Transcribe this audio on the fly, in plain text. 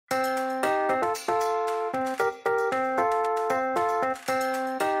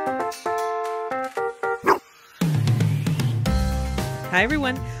Hi,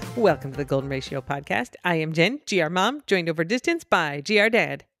 everyone. Welcome to the Golden Ratio podcast. I am Jen, GR Mom, joined over distance by GR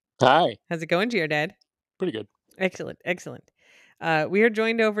Dad. Hi. How's it going, GR Dad? Pretty good. Excellent, excellent. We are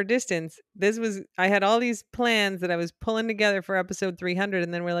joined over distance. I had all these plans that I was pulling together for episode 300,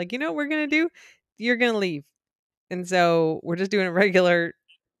 and then we're like, you know what we're going to do? You're going to leave. And so we're just doing a regular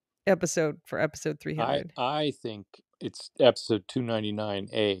episode for episode 300. I think it's episode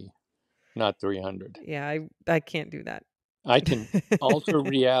 299A, not 300. Yeah, I can't do that. I can alter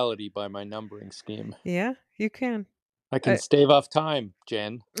reality by my numbering scheme. Yeah, you can. I can stave off time,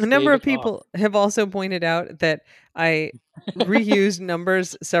 Jen. A number of people have also pointed out that I reused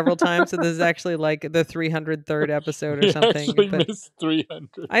numbers several times, so this is actually like the 303rd episode or something. Actually But missed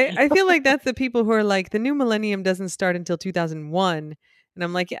 300. I feel like that's the people who are like, the new millennium doesn't start until 2001. And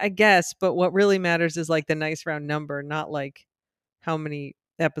I'm like, I guess, but what really matters is like the nice round number, not like how many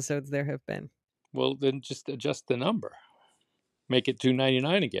episodes there have been. Well, then just adjust the number. Make it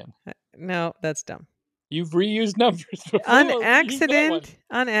 299 again. No, that's dumb. You've reused numbers before. On accident.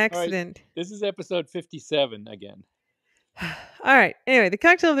 On accident. Right, this is episode 57 again. All right. Anyway, the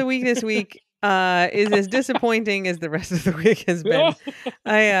cocktail of the week this week is as disappointing as the rest of the week has been.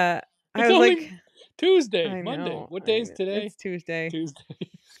 I was like Tuesday, Monday. What day is today? It's Tuesday. Tuesday.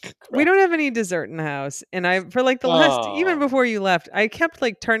 We don't have any dessert in the house, and for like the last, even before you left, I kept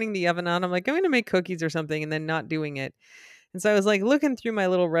like turning the oven on. I'm like, I'm going to make cookies or something, and then not doing it. And so I was like looking through my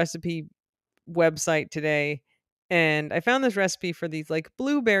little recipe website today, and I found this recipe for these like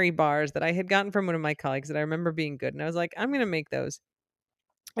blueberry bars that I had gotten from one of my colleagues that I remember being good. And I was like, I'm going to make those.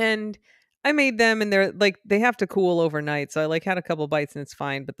 And I made them, and they're like, they have to cool overnight. So I like had a couple bites and it's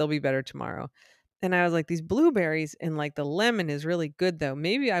fine, but they'll be better tomorrow. And I was like, these blueberries and like the lemon is really good though.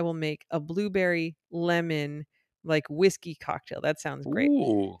 Maybe I will make a blueberry lemon like whiskey cocktail. That sounds great.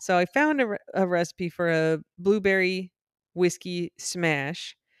 Ooh. So I found a recipe for a blueberry whiskey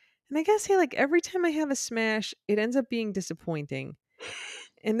smash. And I guess, like every time I have a smash, it ends up being disappointing.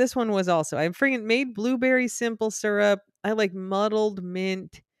 And this one was also, I freaking made blueberry simple syrup. I like muddled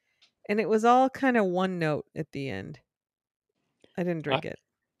mint, and it was all kind of one note at the end. I didn't drink it.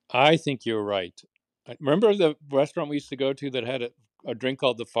 I think you're right. Remember the restaurant we used to go to that had a drink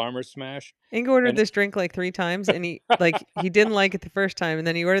called the Farmer Smash? Inge ordered this drink like 3 times, and he didn't like it the first time, and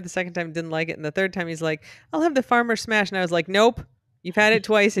then he ordered the second time, didn't like it, and the third time he's like, I'll have the Farmer Smash. And I was like, nope. You've had it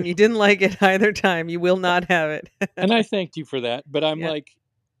twice and you didn't like it either time. You will not have it. And I thanked you for that. But I'm like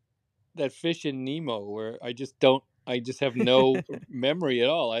that fish in Nemo where I just have no memory at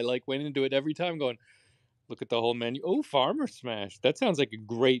all. I like went into it every time going, look at the whole menu. Oh, Farmer Smash. That sounds like a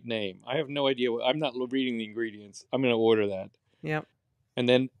great name. I have no idea. I'm not reading the ingredients. I'm going to order that. Yep. And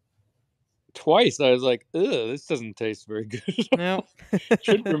then twice I was like, ugh, this doesn't taste very good. No.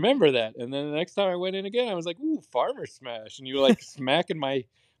 Should remember that. And then the next time I went in again, I was like, ooh, Farmer Smash. And you were like smacking my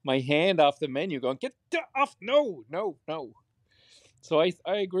hand off the menu going, get off. No. So I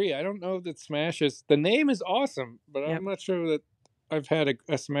agree. I don't know that Smash is, the name is awesome, but I'm not sure that I've had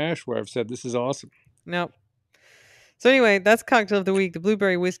a Smash where I've said this is awesome. Nope. So anyway, that's cocktail of the week, the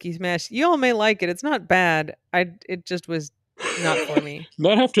blueberry whiskey smash. You all may like it. It's not bad. It just was not for me.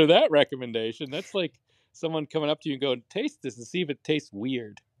 Not after that recommendation. That's like someone coming up to you and going, taste this and see if it tastes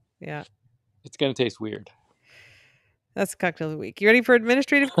weird. Yeah. It's going to taste weird. That's the cocktail of the week. You ready for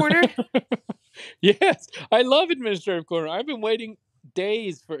Administrative Corner? Yes. I love Administrative Corner. I've been waiting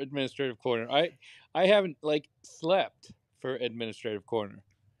days for Administrative Corner. I haven't slept for Administrative Corner.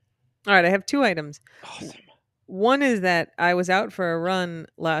 All right. I have 2 items. Awesome. One is that I was out for a run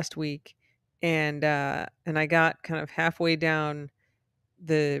last week, and I got kind of halfway down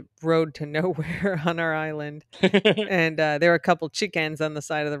the road to nowhere on our island, and there were a couple chickens on the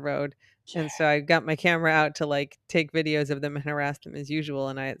side of the road. And so I got my camera out to take videos of them and harass them as usual.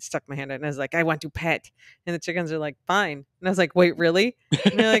 And I stuck my hand out and I was like, I want to pet. And the chickens are like, fine. And I was like, wait, really?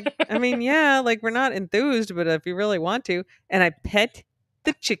 And they're like, I mean, yeah, we're not enthused, but if you really want to. And I pet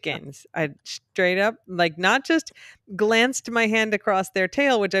the chickens. I straight up, not just glanced my hand across their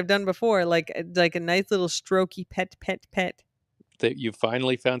tail, which I've done before, like a nice little strokey pet. That you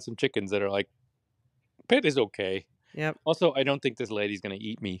finally found some chickens that are like, pet is okay. Yep. Also, I don't think this lady's going to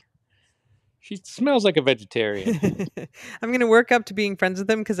eat me. She smells like a vegetarian. I'm going to work up to being friends with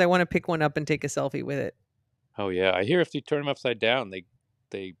them because I want to pick one up and take a selfie with it. Oh, yeah. I hear if you turn them upside down,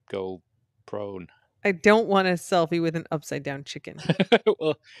 they go prone. I don't want a selfie with an upside down chicken.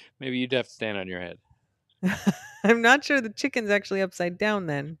 Well, maybe you'd have to stand on your head. I'm not sure the chicken's actually upside down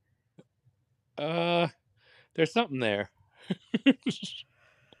then. There's something there.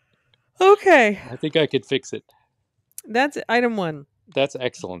 Okay. I think I could fix it. That's item 1. That's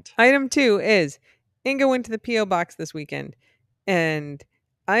excellent. Item 2 is Inga went to the P.O. box this weekend, And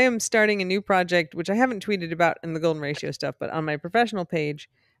I am starting a new project, which I haven't tweeted about in the Golden Ratio stuff, but on my professional page,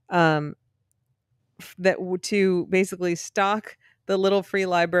 um, to basically stock the little free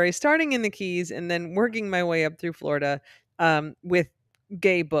library, starting in the Keys and then working my way up through Florida, with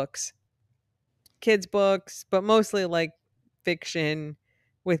gay books, kids books, but mostly like fiction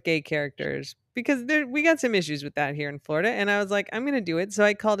with gay characters because we got some issues with that here in Florida. And I was like, I'm going to do it. So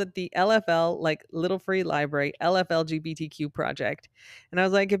I called it the LFL, like Little Free Library, LFLGBTQ project. And I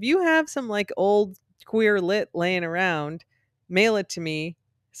was like, if you have some like old queer lit laying around, mail it to me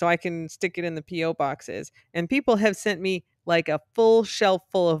so I can stick it in the PO boxes. And people have sent me like a full shelf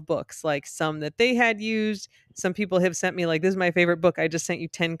full of books, like some that they had used. Some people have sent me like, this is my favorite book. I just sent you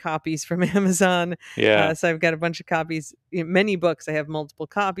 10 copies from Amazon. Yeah. So I've got a bunch of copies, many books I have multiple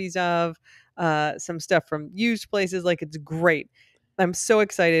copies of, some stuff from used places. Like, it's great. I'm so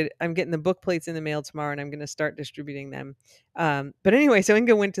excited. I'm getting the book plates in the mail tomorrow and I'm going to start distributing them. But anyway, so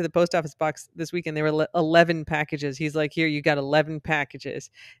Inga went to the post office box this weekend. There were 11 packages. He's like, here, you got 11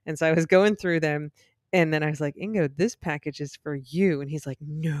 packages. And so I was going through them. And then I was like, Ingo, this package is for you. And he's like,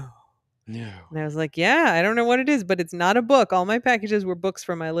 no. No. And I was like, yeah, I don't know what it is, but it's not a book. All my packages were books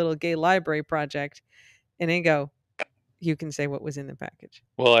for my little gay library project. And Ingo, you can say what was in the package.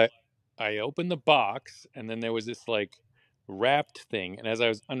 Well, I opened the box, and then there was this like wrapped thing, and as I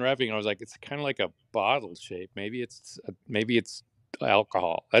was unwrapping, I was like, it's kind of like a bottle shape. Maybe it's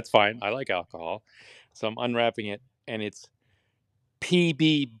alcohol. That's fine. I like alcohol, so I'm unwrapping it, and it's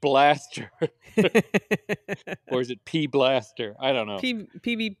PB Blaster, or is it P Blaster? I don't know.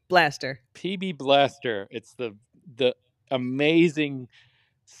 PB Blaster. PB Blaster. It's the amazing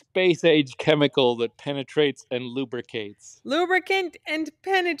space age chemical that penetrates and lubricates. Lubricant and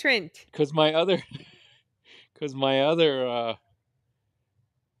penetrant. Because my other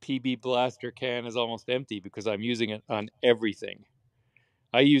PB Blaster can is almost empty because I'm using it on everything.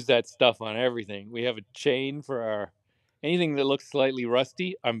 I use that stuff on everything. We have a chain for our anything that looks slightly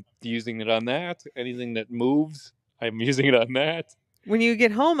rusty, I'm using it on that. Anything that moves, I'm using it on that. When you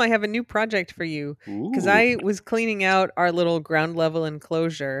get home, I have a new project for you because Ooh. I was cleaning out our little ground level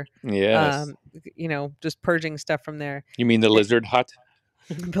enclosure. Yes. Just purging stuff from there. You mean the lizard hut?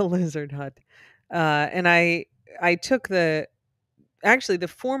 The lizard hut. And I took the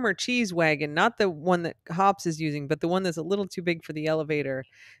former cheese wagon, not the one that Hops is using, but the one that's a little too big for the elevator.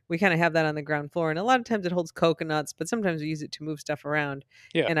 We kind of have that on the ground floor, and a lot of times it holds coconuts, but sometimes we use it to move stuff around.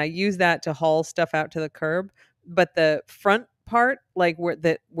 Yeah. And I use that to haul stuff out to the curb. But the front part, like where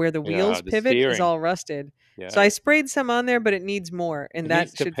the wheels the pivot, is steering. all rusted. Yeah. So I sprayed some on there, but it needs more, and It that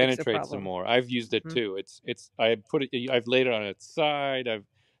needs to should fix the penetrate some problem. more. I've used it too. I've laid it on its side.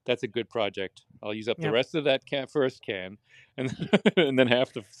 That's a good project. I'll use up the Yep. rest of that first can, and and then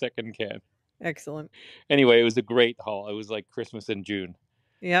half the second can. Excellent. Anyway, it was a great haul. It was like Christmas in June.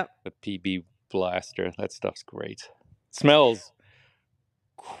 Yep. The PB Blaster. That stuff's great. It smells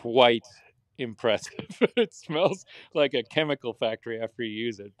quite impressive. It smells like a chemical factory after you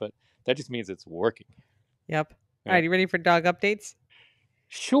use it, but that just means it's working. Yep. Yeah. All right, you ready for dog updates?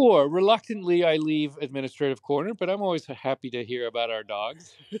 Sure. Reluctantly, I leave administrative corner, but I'm always happy to hear about our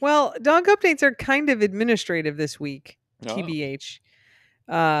dogs. Well, dog updates are kind of administrative this week, Oh. TBH.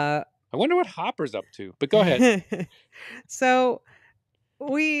 I wonder what Hopper's up to, but go ahead. So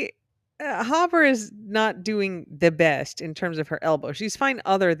Hopper is not doing the best in terms of her elbow. She's fine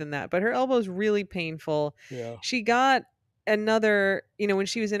other than that, but her elbow is really painful. Yeah. She got another, when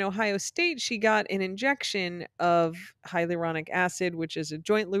she was in Ohio State, she got an injection of hyaluronic acid, which is a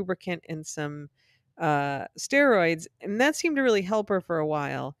joint lubricant, and some steroids, and that seemed to really help her for a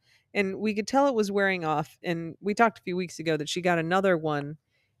while. And we could tell it was wearing off. And we talked a few weeks ago that she got another one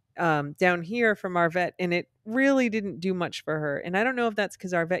down here from our vet, and it really didn't do much for her. And I don't know if that's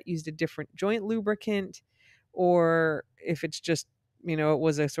because our vet used a different joint lubricant, or if it's just, it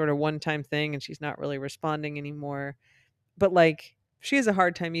was a sort of one-time thing and she's not really responding anymore. But like, she has a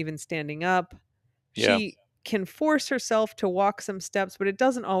hard time even standing up. Yeah. She can force herself to walk some steps, but it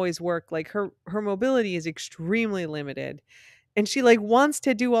doesn't always work. Like, her mobility is extremely limited. And she like wants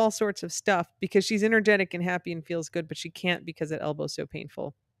to do all sorts of stuff because she's energetic and happy and feels good, but she can't because that elbow's so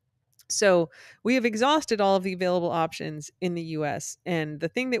painful. So we have exhausted all of the available options in the US. And the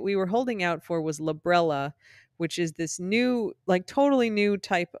thing that we were holding out for was Librela, which is this new, like totally new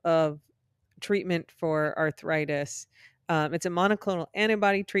type of treatment for arthritis. It's a monoclonal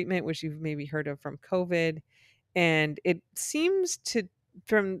antibody treatment, which you've maybe heard of from COVID. And it seems to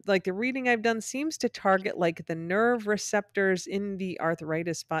from like the reading I've done, seems to target like the nerve receptors in the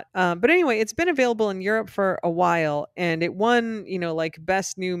arthritis spot. But anyway, it's been available in Europe for a while, and it won, like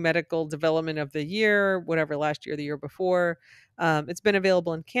best new medical development of the year, whatever, last year, the year before. It's been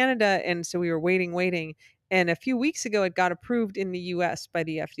available in Canada, and so we were waiting. And a few weeks ago, it got approved in the U.S. by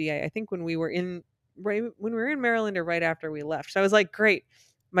the FDA. I think when we were in Maryland or right after we left. So I was like, great.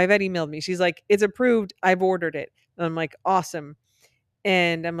 My vet emailed me. She's like, it's approved. I've ordered it. And I'm like, awesome.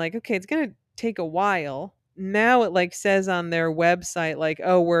 And I'm like, okay, it's gonna take a while. Now it like says on their website, like,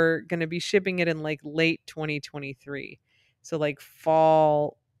 oh, we're gonna be shipping it in like late 2023. So like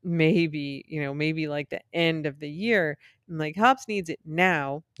fall, maybe, maybe like the end of the year. And like Hops needs it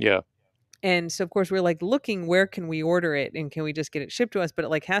now. Yeah. And so of course we're like looking, where can we order it and can we just get it shipped to us? But it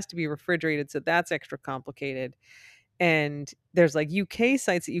like has to be refrigerated, so that's extra complicated. And there's like UK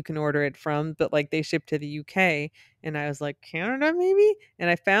sites that you can order it from, but like they ship to the UK. And I was like, Canada maybe?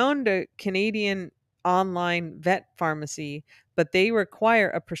 And I found a Canadian online vet pharmacy, but they require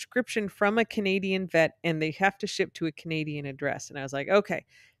a prescription from a Canadian vet and they have to ship to a Canadian address. And I was like, okay,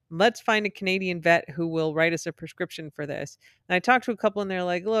 let's find a Canadian vet who will write us a prescription for this. And I talked to a couple and they're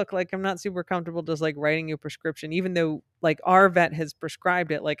like, look, like I'm not super comfortable just like writing you a prescription, even though like our vet has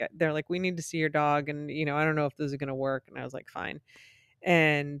prescribed it. Like they're like, we need to see your dog. And, I don't know if this is going to work. And I was like, fine.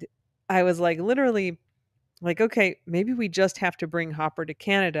 And I was like, literally, like, okay, maybe we just have to bring Hopper to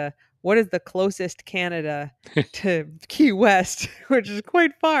Canada. What is the closest Canada to Key West, which is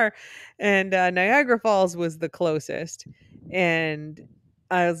quite far? And Niagara Falls was the closest. And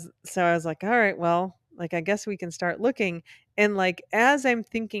I was like, all right, well, like, I guess we can start looking. And like, as I'm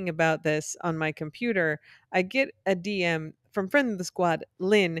thinking about this on my computer, I get a DM from friend of the squad,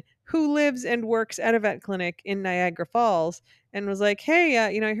 Lynn, who lives and works at a vet clinic in Niagara Falls, and was like, hey,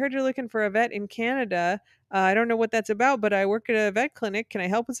 I heard you're looking for a vet in Canada. I don't know what that's about, but I work at a vet clinic. Can I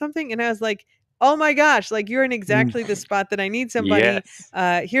help with something? And I was like, oh my gosh, like you're in Mm. exactly the spot that I need somebody.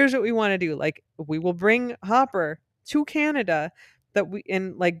 Yes. Here's what we want to do. Like, we will bring Hopper to Canada, that we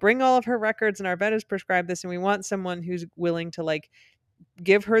and like bring all of her records, and our vet has prescribed this, and we want someone who's willing to like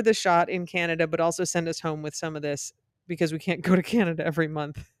give her the shot in Canada, but also send us home with some of this, because we can't go to Canada every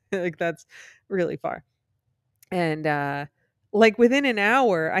month. Like that's really far. And like within an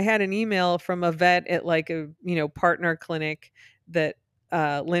hour, I had an email from a vet at like a partner clinic that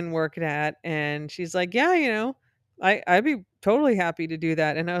Lynn worked at, and she's like, yeah, I'd be totally happy to do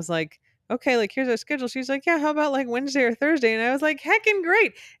that. And I was like, okay, like here's our schedule. She's like, yeah, how about like Wednesday or Thursday? And I was like, heckin'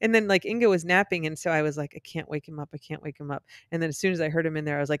 great. And then like Ingo was napping, and so I was like, I can't wake him up, I can't wake him up. And then as soon as I heard him in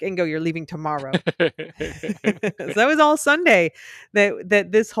there, I was like, Ingo, you're leaving tomorrow. So that was all Sunday that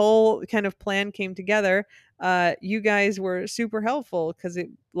this whole kind of plan came together. You guys were super helpful, because it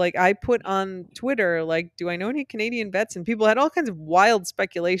like I put on Twitter, like, do I know any Canadian vets? And people had all kinds of wild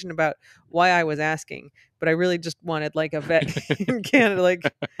speculation about why I was asking, but I really just wanted like a vet in Canada, like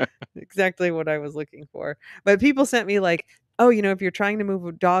exactly what I was looking for. But people sent me like, oh, if you're trying to move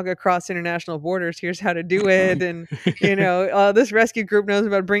a dog across international borders, here's how to do it. And, this rescue group knows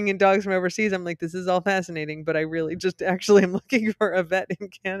about bringing dogs from overseas. I'm like, this is all fascinating, but I really just actually am looking for a vet in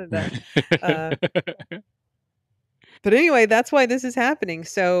Canada. Uh, but anyway, that's why this is happening.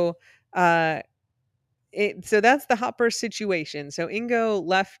 So, so that's the Hopper situation. So Ingo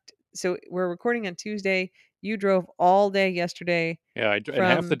left. So we're recording on Tuesday. You drove all day yesterday Yeah, and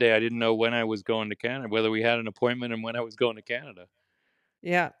half the from, day I didn't know when I was going to Canada, whether we had an appointment and when I was going to Canada.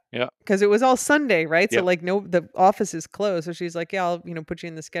 yeah, Yeah. because it was all Sunday, right? So Yep. like, no, the office is closed. So she's like, yeah, I'll put you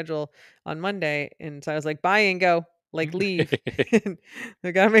in the schedule on Monday. And so I was like, bye, Ingo, like leave.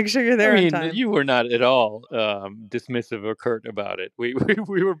 I gotta make sure you're I there on mean, time. you were not at all dismissive or curt about it. We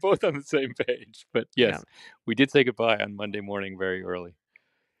were both on the same page. But Yeah. yes, we did say goodbye on Monday morning very early.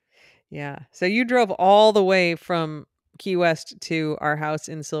 Yeah. So you drove all the way from Key West to our house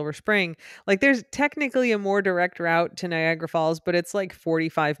in Silver Spring. Like, there's technically a more direct route to Niagara Falls, but it's like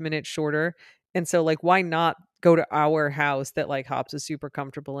 45 minutes shorter. And so like, why not go to our house that like Hops is super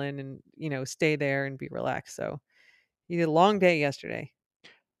comfortable in, and, stay there and be relaxed. So you did a long day yesterday.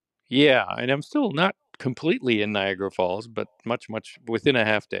 Yeah, and I'm still not completely in Niagara Falls, but much within a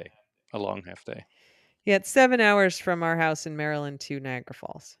half day, a long half day. Yeah, it's 7 hours from our house in Maryland to Niagara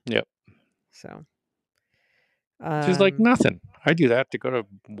Falls. Yep. So Which is like um nothing. I do that to go to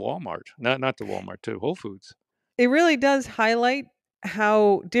Walmart. Not to Walmart, to Whole Foods. it really does highlight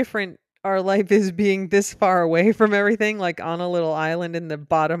how different our life is, being this far away from everything, like on a little island in the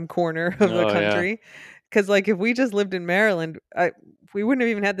bottom corner of the Oh yeah. country. Because like, if we just lived in Maryland, we wouldn't have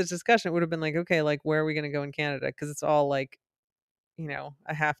even had this discussion. It would have been like, okay, like where are we going to go in Canada? Because it's all like,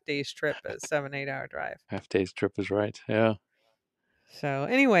 a half day's trip, a 7-8 hour drive. Half day's trip is right. Yeah. So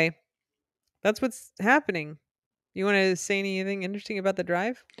anyway, that's what's happening. You want to say anything interesting about the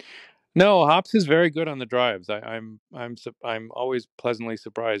drive? No, Hops is very good on the drives. I'm always pleasantly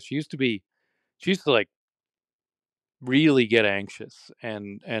surprised. She used to like really get anxious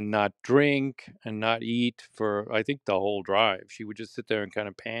and not drink and not eat for I think the whole drive. She would just sit there and kind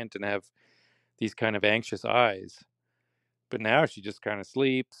of pant and have these kind of anxious eyes. But now she just kind of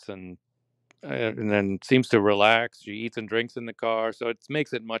sleeps and then seems to relax. She eats and drinks in the car, so it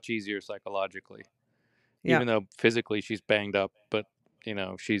makes it much easier psychologically. Yeah, Even though physically she's banged up, but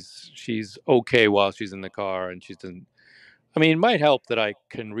she's okay while she's in the car and she doesn't. I mean, it might help that I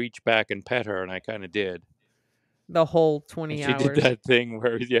can reach back and pet her, and I kind of did. the whole And 20 she did hours. that thing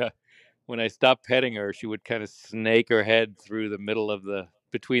where, yeah, when I stopped petting her, she would kind of snake her head through the middle of the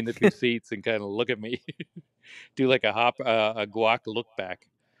between the two seats and kind of look at me, do like a guac look back,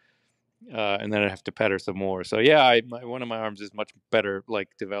 and then I'd have to pet her some more. So yeah, one of my arms is much better like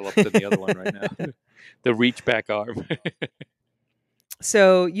developed than the other one right now, the reach back arm.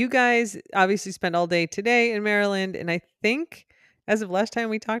 So you guys obviously spent all day today in Maryland, and I think as of last time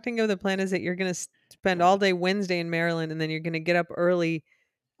we talked, Ingo, the plan is that you're going to spend all day Wednesday in Maryland, and then you're going to get up early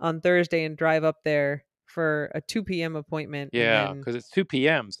on Thursday and drive up there for a 2 p.m. appointment, and Yeah, then because it's 2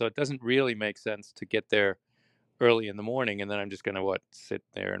 p.m., so it doesn't really make sense to get there early in the morning, and then I'm just gonna sit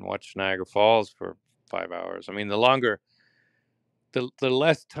there and watch Niagara Falls for 5 hours. I mean, the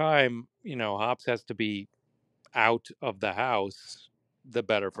less time Hops has to be out of the house, the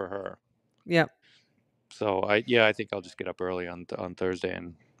better for her. yeah, So I think I'll just get up early on Thursday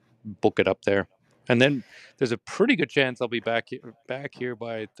and book it up there, and then there's a pretty good chance I'll be back here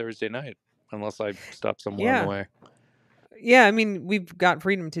by Thursday night, unless I stop somewhere on the yeah. way. Yeah, I mean, we've got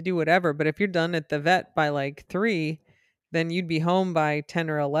freedom to do whatever, but if you're done at the vet by like 3, then you'd be home by 10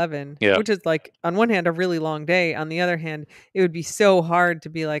 or 11, Yeah, which is like on one hand a really long day. On the other hand, it would be so hard to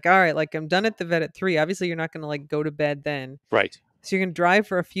be like, all right, like I'm done at the vet at 3. Obviously, you're not going to like go to bed then. right. So you're going to drive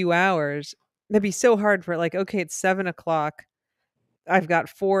for a few hours. That'd be so hard for like, okay, it's 7 o'clock. I've got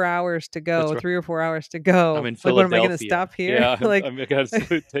 4 hours to That's go, right. 3 or 4 hours to I'm go. in Like, what am I going to Philadelphia. stop here? Yeah, Like, I'm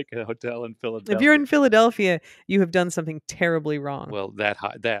gonna take a hotel in if you're Philadelphia. in Philadelphia, you have done something terribly wrong. Well, that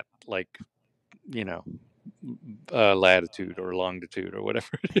like you know latitude or longitude or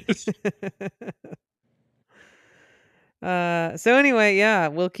whatever it is. So anyway, yeah,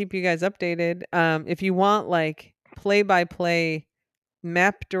 we'll keep you guys updated. If you want like play by play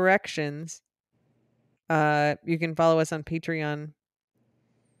map directions, you can follow us on Patreon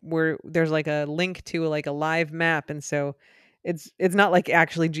where there's like a link to like a live map, and so it's not like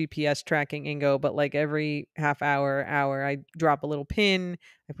actually GPS tracking Ingo, but like every half hour I drop a little pin.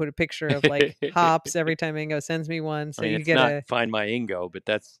 I put a picture of like hops every time Ingo sends me one. I So mean, you it's get not a Find My Ingo, but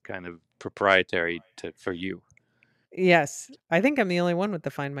that's kind of proprietary for you. yes. I think I'm the only one with the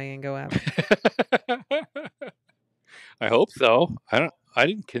Find My Ingo app. I hope so. I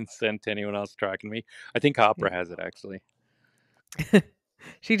didn't consent to anyone else tracking me. I think Opera Yeah. has it actually.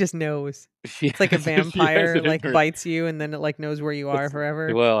 She just knows. She It's like a she has vampire, it in like, her. bites you and then it, like, knows where you are It's,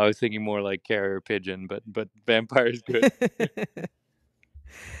 forever. well, I was thinking more like carrier pigeon, but vampire is good.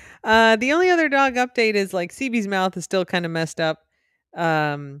 The only other dog update is, like, CB's mouth is still kinda messed up.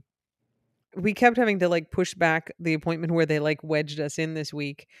 Um, we kept having to, like, push back the appointment where they, like, wedged us in this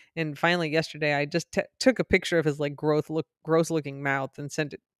week, and finally yesterday, I just took a picture of his, like, gross-looking mouth and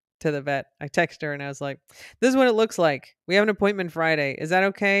sent it to the vet. I texted her and I was like, "This is what it looks like. We have an appointment Friday. Is that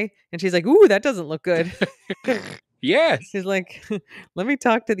okay?" And she's like, "Ooh, that doesn't look good." Yes. He's like, "Let me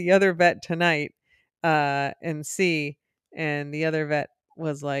talk to the other vet tonight, and see." And the other vet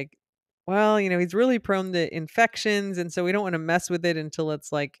was like, "Well, he's really prone to infections, and so we don't want to mess with it until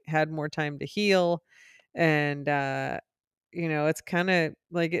it's like had more time to heal." And it's kind of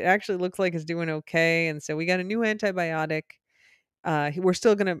like it actually looks like it's doing okay. And so we got a new antibiotic. I'm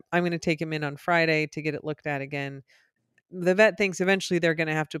gonna take him in on Friday to get it looked at again. The vet thinks eventually they're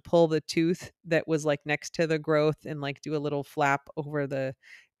gonna have to pull the tooth that was, like, next to the growth and, like, do a little flap over the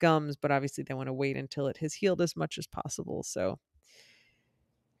gums, but obviously they wanna wait until it has healed as much as possible, so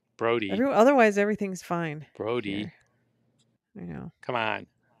Brody. otherwise, everything's fine Brody. here. I know, Come on.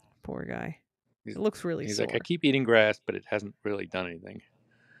 poor guy. He's, It looks really he's like, I sore. keep eating grass, but it hasn't really done anything.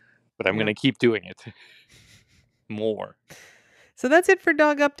 But I'm going Yep. to keep doing it more. So that's it for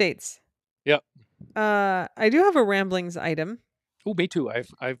dog updates. Yep. I do have a ramblings item. Oh, me too.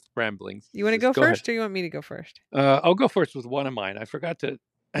 I've ramblings. You wanna Just go go ahead. first, or you want me to go first? I'll go first with one of mine. I forgot to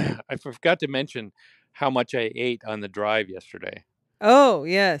I forgot to mention how much I ate on the drive yesterday. Oh,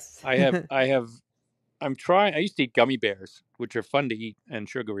 yes. I'm trying. I used to eat gummy bears, which are fun to eat and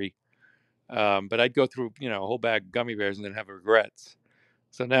sugary. But I'd go through, a whole bag of gummy bears and then have regrets.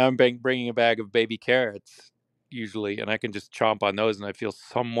 So now I'm bringing a bag of baby carrots usually, and I can just chomp on those, and I feel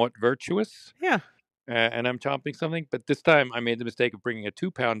somewhat virtuous. Yeah. And I'm chomping something, but this time I made the mistake of bringing a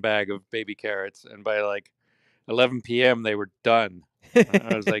 2-pound bag of baby carrots, and by like 11 p.m. they were done.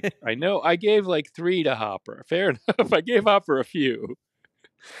 I was like, I know I gave like 3 to Hopper. Fair enough. I gave Hopper a few.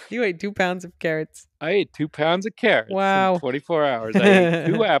 You ate 2 pounds of carrots. I ate 2 pounds of carrots in Wow. 24 hours. I ate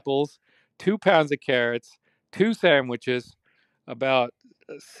 2 apples, 2 pounds of carrots, 2 sandwiches, about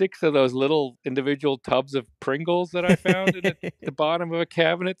 6 of those little individual tubs of Pringles that I found at the bottom of a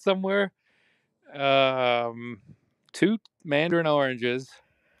cabinet somewhere. 2 mandarin oranges.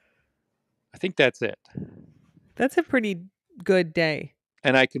 I think that's it. That's a pretty good day.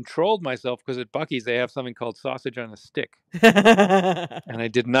 And I controlled myself because at Buc-ee's they have something called sausage on a stick. And I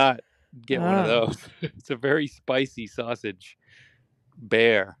did not get one of those. It's a very spicy sausage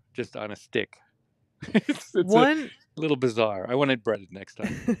bear just on a stick. it's a little bizarre. I want it breaded next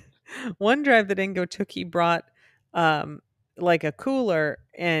time. One drive that Ingo took, he brought like a cooler,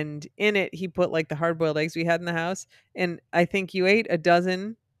 and in it he put like the hard-boiled eggs we had in the house, and I think you ate a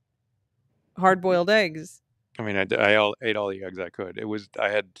dozen hard-boiled eggs. I mean, I ate all the eggs I could. That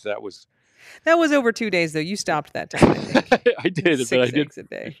was over 2 days though. You stopped that time, I think. I did, 6 but I did. eggs a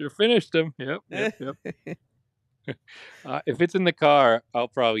day. I sure finished them. Yep. If it's in the car, I'll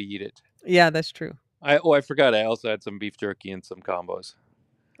probably eat it. Yeah, that's true. I forgot. I also had some beef jerky and some combos.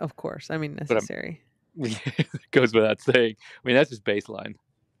 Of course, I mean necessary. It goes without saying. I mean, that's just baseline.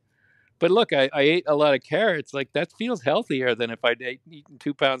 But look, I ate a lot of carrots. Like, that feels healthier than if I'd eaten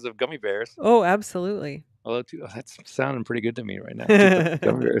 2 pounds of gummy bears. Oh, absolutely. Although that's sounding pretty good to me right now.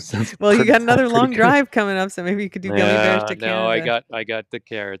 Gummy bears. Well, you got another long drive coming up, so maybe you could do gummy bears to Canada. No, I got the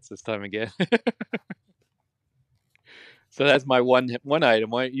carrots this time again. So that's my one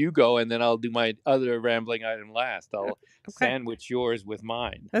item. Why don't you go, and then I'll do my other rambling item last. I'll sandwich yours with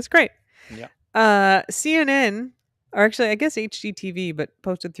mine. That's great. Yeah. CNN, or actually I guess HGTV, but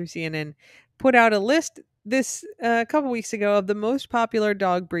posted through CNN, put out a list this a couple weeks ago of the most popular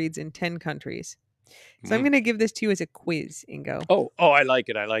dog breeds in 10 countries. So I'm going to give this to you as a quiz, Ingo. Oh, I like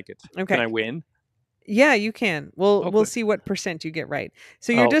it. Okay. Can I win? Yeah, you can. We'll see what % you get right.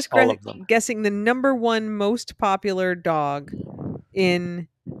 So you're just guessing the number 1 most popular dog in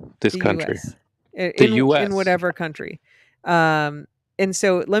this country. The US. In whatever country. And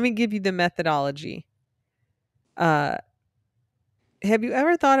so let me give you the methodology. Have you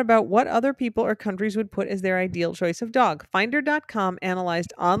ever thought about what other people or countries would put as their ideal choice of dog? Finder.com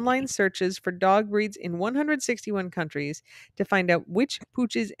analyzed online searches for dog breeds in 161 countries to find out which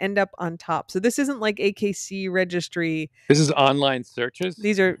pooches end up on top. So this isn't like AKC registry. This is online searches?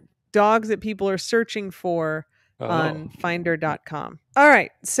 These are dogs that people are searching for on Finder.com. All right.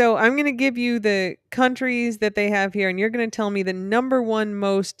 So I'm going to give you the countries that they have here, and you're going to tell me the number 1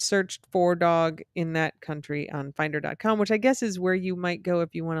 most searched for dog in that country on Finder.com, which I guess is where you might go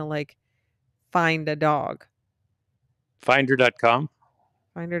if you want to like find a dog. Finder.com?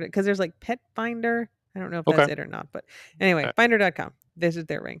 Because there's like Pet Finder. I don't know if that's it or not, but anyway, Finder.com. This is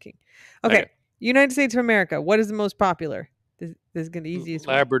their ranking. Okay. United States of America. What is the most popular? This is going to be the easiest.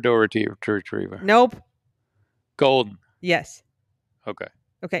 Labrador Retriever. Nope. Golden. Yes. Okay.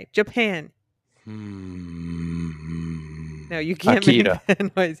 Japan. No, you can't Akita. make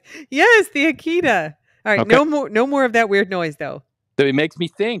that noise. Yes, the Akita. All right, no more of that weird noise though. It makes me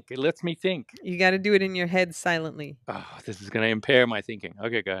think. It lets me think. You got to do it in your head silently. Oh, this is going to impair my thinking.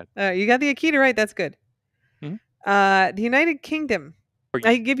 Okay, go ahead. You got the Akita right. That's good. The United Kingdom.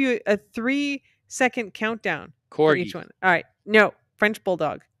 I give you a 3-second countdown for each one. All right. No, French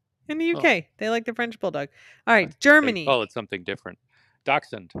Bulldog. In the UK, they like the French Bulldog. All right, Germany. Oh, it's something different.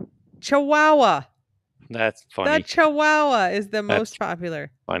 Dachshund. Chihuahua. That's funny. The Chihuahua is the most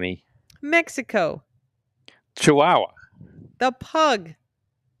popular. Funny. Mexico. Chihuahua. The Pug.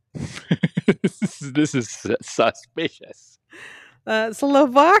 This is suspicious.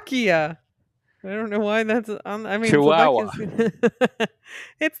 Slovakia. I don't know why that's on. I mean, Chihuahua.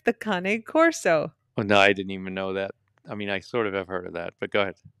 It's the Cane Corso. Oh, no, I didn't even know that. I mean, I sort of have heard of that, but go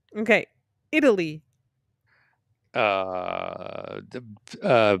ahead. Okay. Italy. The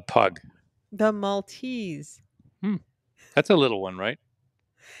Pug. The Maltese. That's a little one, right?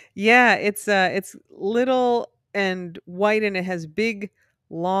 Yeah, it's little and white, and it has big,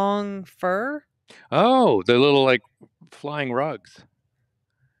 long fur. Oh, they're little like flying rugs.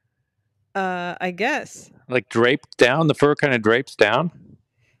 I guess. Like draped down. The fur kind of drapes down.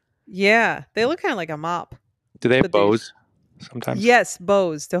 Yeah, they look kind of like a mop. Do they have bows sometimes? Yes,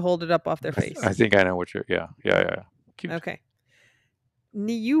 bows to hold it up off their face. I think I know what you're. Yeah. Cute. Okay.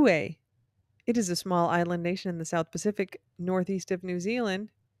 Niue. It is a small island nation in the South Pacific, northeast of New Zealand.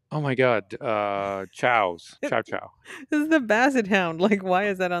 Oh my God. Chows. Chow This chow. is the basset hound. Like, why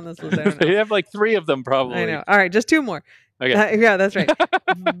is that on this list? I don't They know. have like 3 of them I probably. know. All right, just 2 more. Okay. Yeah, that's right.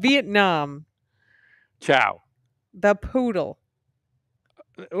 Vietnam, Chow. the poodle.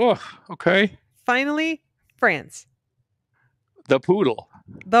 Oh, okay. Finally, France, The poodle.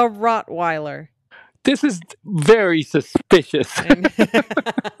 the Rottweiler. This is very suspicious. And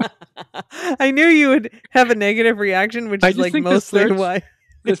I knew you would have a negative reaction, which I is just like think mostly why.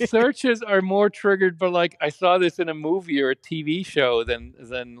 the searches are more triggered for like I saw this in a movie or a TV show than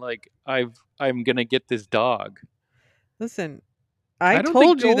like I'm gonna get this dog. Listen, I I don't think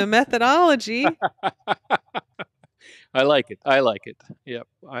told you the gold. methodology. I like it. I like it. Yep.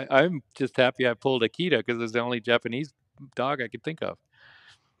 I'm just happy I pulled Akita because it's the only Japanese dog I could think of.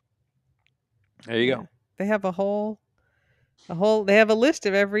 There you go. They have they have a list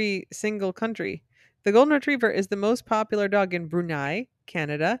of every single country. The golden retriever is the most popular dog in Brunei,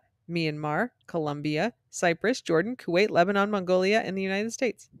 Canada, Myanmar, Colombia, Cyprus, Jordan, Kuwait, Lebanon, Mongolia, and the United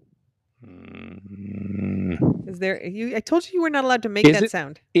States. Mm. Is there I told you were not allowed to make Is that it?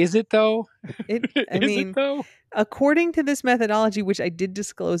 sound. Is it though? I Is it mean, though? according to this methodology, which I did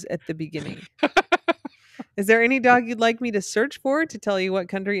disclose at the beginning, is there any dog you'd like me to search for to tell you what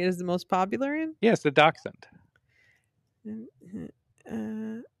country it is the most popular in? Yes, the dachshund.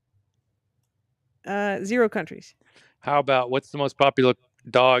 0 countries. How about what's the most popular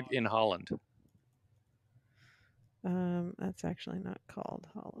dog in Holland? That's actually not called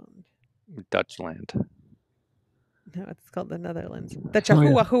Holland. Dutchland. No, it's called the Netherlands. The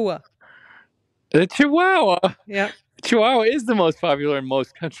Chihuahua. The Chihuahua. Yeah. Chihuahua is the most popular in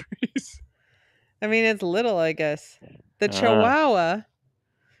most countries. I mean, it's little, I guess. The Chihuahua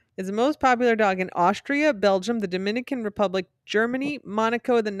is the most popular dog in Austria, Belgium, the Dominican Republic, Germany,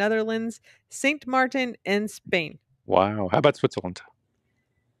 Monaco, the Netherlands, St. Martin, and Spain. Wow. How about Switzerland?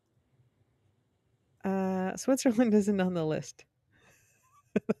 Switzerland isn't on the list.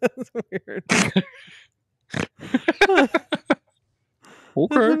 That's weird.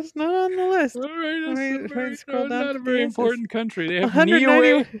 Okay. It's not on the list. All right. Let me scroll down not to a the very answers. important country. They have 191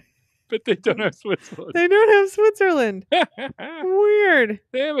 Niue, but they don't have Switzerland. They don't have Switzerland. Weird.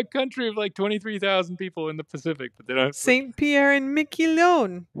 They have a country of like 23,000 people in the Pacific, but they don't have St. Pierre and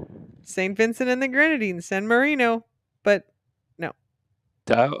Miquelon, St. Vincent and the Grenadines, San Marino, but no.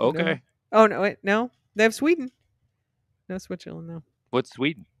 Okay. No. Oh no, wait, no. They have Sweden. No Switzerland, no. What's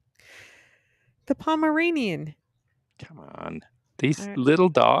Sweden? The Pomeranian. Come on. These little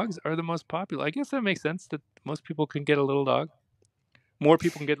dogs are the most popular. I guess that makes sense that most people can get a little dog. More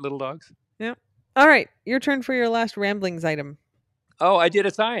people can get little dogs. Yeah. All right, your turn for your last ramblings item. Oh, I did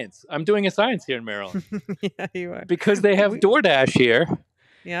a science. I'm doing a science here in Maryland. Yeah, you are. Because they have DoorDash here.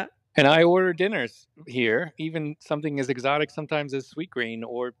 Yeah. And I order dinners here, even something as exotic sometimes as Sweetgreen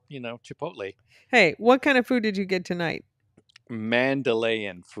or, Chipotle. Hey, what kind of food did you get tonight?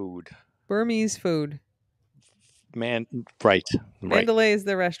 Mandalayan food. Burmese food. Right. Mandalay is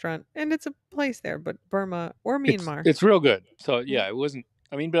the restaurant, and it's a place there, but Burma or Myanmar. It's real good. So yeah, it wasn't.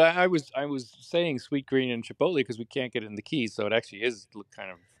 I mean, but I was saying Sweetgreen and Chipotle because we can't get it in the Keys, so it actually is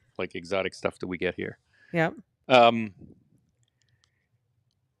kind of like exotic stuff that we get here. Yep. And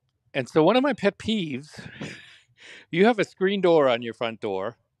so one of my pet peeves, you have a screen door on your front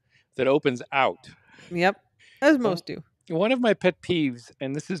door that opens out. Yep, as most do. One of my pet peeves,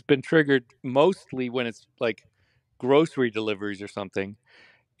 and this has been triggered mostly when it's like grocery deliveries or something,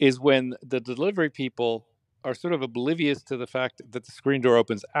 is when the delivery people are sort of oblivious to the fact that the screen door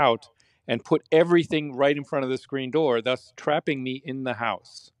opens out and put everything right in front of the screen door, thus trapping me in the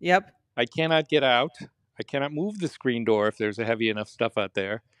house. Yep. I cannot get out. I cannot move the screen door if there's a heavy enough stuff out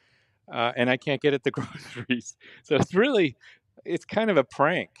there. And I can't get at the groceries. So it's kind of a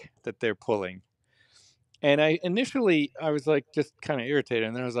prank that they're pulling. And I was like, just kind of irritated.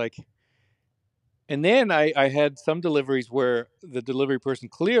 And then I was like, and then I had some deliveries where the delivery person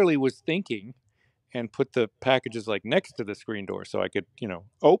clearly was thinking and put the packages like next to the screen door. So I could,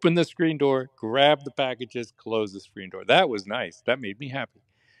 open the screen door, grab the packages, close the screen door. That was nice. That made me happy.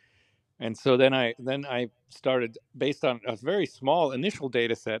 And so then I started, based on a very small initial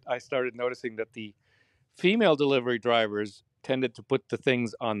data set, I started noticing that the female delivery drivers tended to put the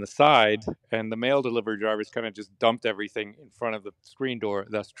things on the side, and the male delivery drivers kind of just dumped everything in front of the screen door,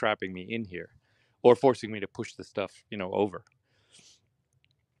 thus trapping me in here or forcing me to push the stuff, over.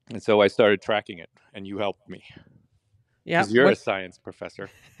 And so I started tracking it, and you helped me. Yeah, because you're a science professor.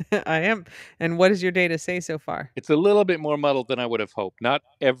 I am. And what does your data say so far? It's a little bit more muddled than I would have hoped. Not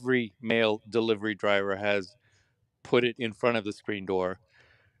every male delivery driver has put it in front of the screen door.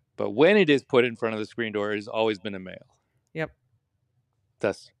 But when it is put in front of the screen door, it has always been a male. Yep.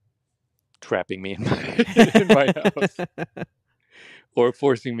 Thus trapping me in my house. Or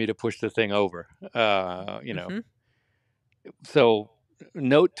forcing me to push the thing over. So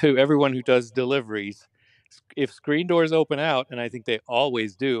note to everyone who does deliveries, if screen doors open out, and I think they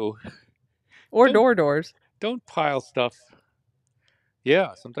always do. Or doors. Don't pile stuff.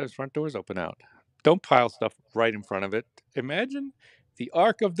 Yeah, sometimes front doors open out. Don't pile stuff right in front of it. Imagine the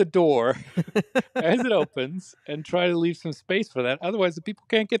arc of the door as it opens and try to leave some space for that. Otherwise, the people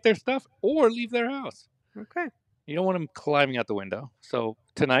can't get their stuff or leave their house. Okay. You don't want them climbing out the window. So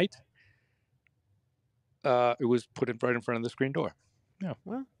tonight, it was put right in front of the screen door. Yeah.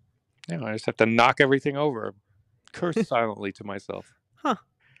 Well. Yeah, I just have to knock everything over, curse silently to myself. Huh.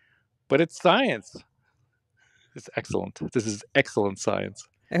 But it's science. It's excellent. This is excellent science.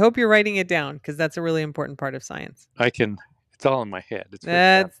 I hope you're writing it down because that's a really important part of science. I can. It's all in my head. It's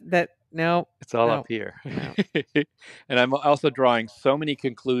no. It's all up here. No. And I'm also drawing so many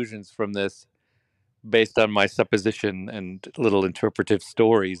conclusions from this based on my supposition and little interpretive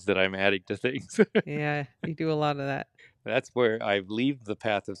stories that I'm adding to things. Yeah, you do a lot of that. That's where I leave the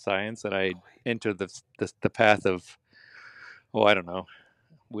path of science and I enter the path of, I don't know,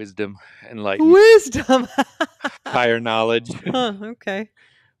 wisdom, enlightenment, wisdom, higher knowledge. Huh, okay.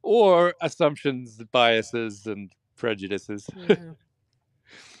 Or assumptions, biases, and prejudices.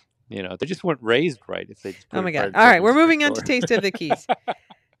 Yeah. They just weren't raised right if they just put Oh my God. All right, we're moving on to Taste of the Keys.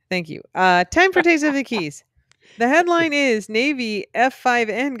 Thank you. Time for Taste of the Keys. The headline is Navy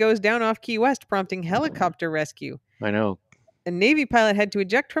F-5N goes down off Key West, prompting helicopter rescue. I know. A Navy pilot had to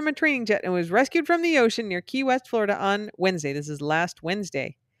eject from a training jet and was rescued from the ocean near Key West, Florida on Wednesday. This is last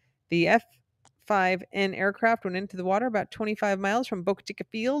Wednesday. The F-5N aircraft went into the water about 25 miles from Boca Chica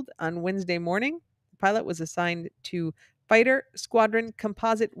Field on Wednesday morning. The pilot was assigned to Fighter Squadron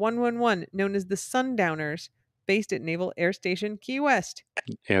Composite 111, known as the Sundowners, based at Naval Air Station Key West.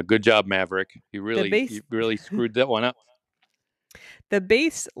 Yeah, good job, Maverick. You really screwed that one up. The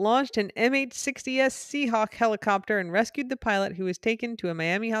base launched an MH-60S Seahawk helicopter and rescued the pilot, who was taken to a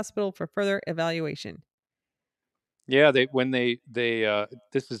Miami hospital for further evaluation. Yeah,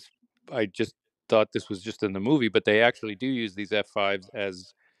 I just thought this was just in the movie, but they actually do use these F-5s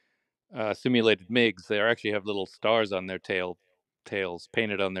as simulated MiGs. They actually have little stars on their tails,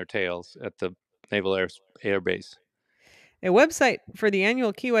 painted on their tails at the Naval Air Base. A website for the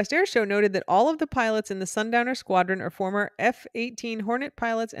annual Key West Air Show noted that all of the pilots in the Sundowner Squadron are former F-18 Hornet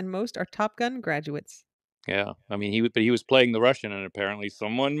pilots, and most are Top Gun graduates. Yeah, I mean, he was playing the Russian, and apparently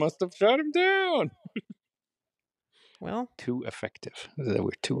someone must have shot him down. Well, too effective. They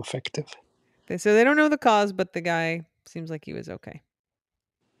were too effective. So they don't know the cause, but the guy seems like he was okay.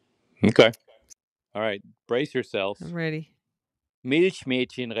 Okay. All right, brace yourself. I'm ready.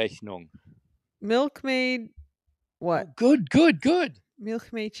 Milchmädchenrechnung. Milkmaid. What? Oh, good.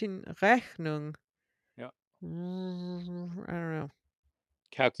 Milchmädchenrechnung. Yeah. I don't know.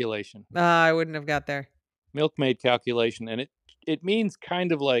 Calculation. I wouldn't have got there. Milkmaid calculation, and it means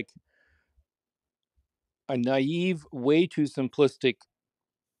kind of like a naive, way too simplistic,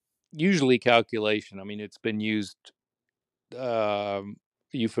 usually calculation. I mean, it's been used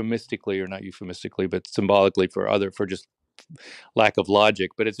euphemistically, or not euphemistically, but symbolically for just lack of logic.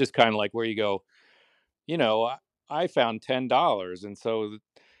 But it's just kind of like where you go, I found $10, and so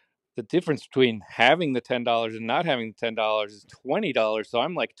the difference between having the $10 and not having the $10 is $20. So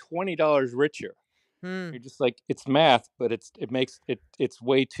I'm like $20 richer. You're just like, it's math, but it's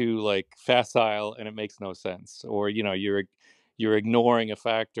way too like facile, and it makes no sense. Or you're ignoring a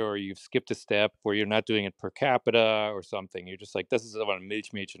factor, or you've skipped a step, or you're not doing it per capita or something. You're just like, das ist aber eine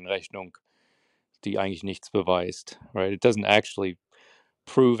Milchmädchenrechnung, die eigentlich nichts beweist, right? It doesn't actually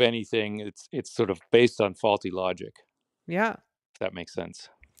prove anything. It's sort of based on faulty logic. Yeah. If that makes sense.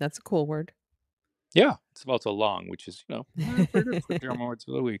 That's a cool word. Yeah, it's also long, which is, for German words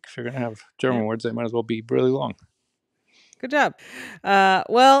of the week. If you're going to have German words, they might as well be really long. Good job.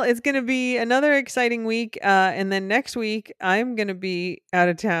 Well, it's going to be another exciting week. And then next week, I'm going to be out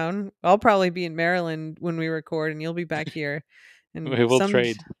of town. I'll probably be in Maryland when we record, and you'll be back here. And we'll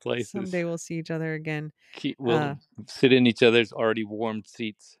trade places. Someday we'll see each other again. We'll sit in each other's already warmed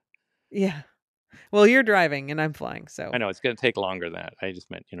seats. Yeah. Well, you're driving and I'm flying, so. I know, it's going to take longer than that. I just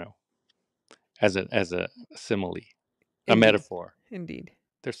meant, as a simile, a metaphor. Indeed.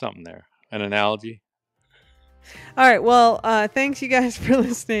 There's something there. An analogy. All right. Well, thanks you guys for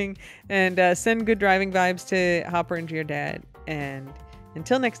listening, and send good driving vibes to Hopper and to your dad. And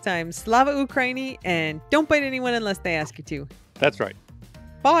until next time, Slava Ukraini, and don't bite anyone unless they ask you to. That's right.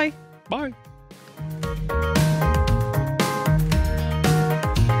 Bye. Bye.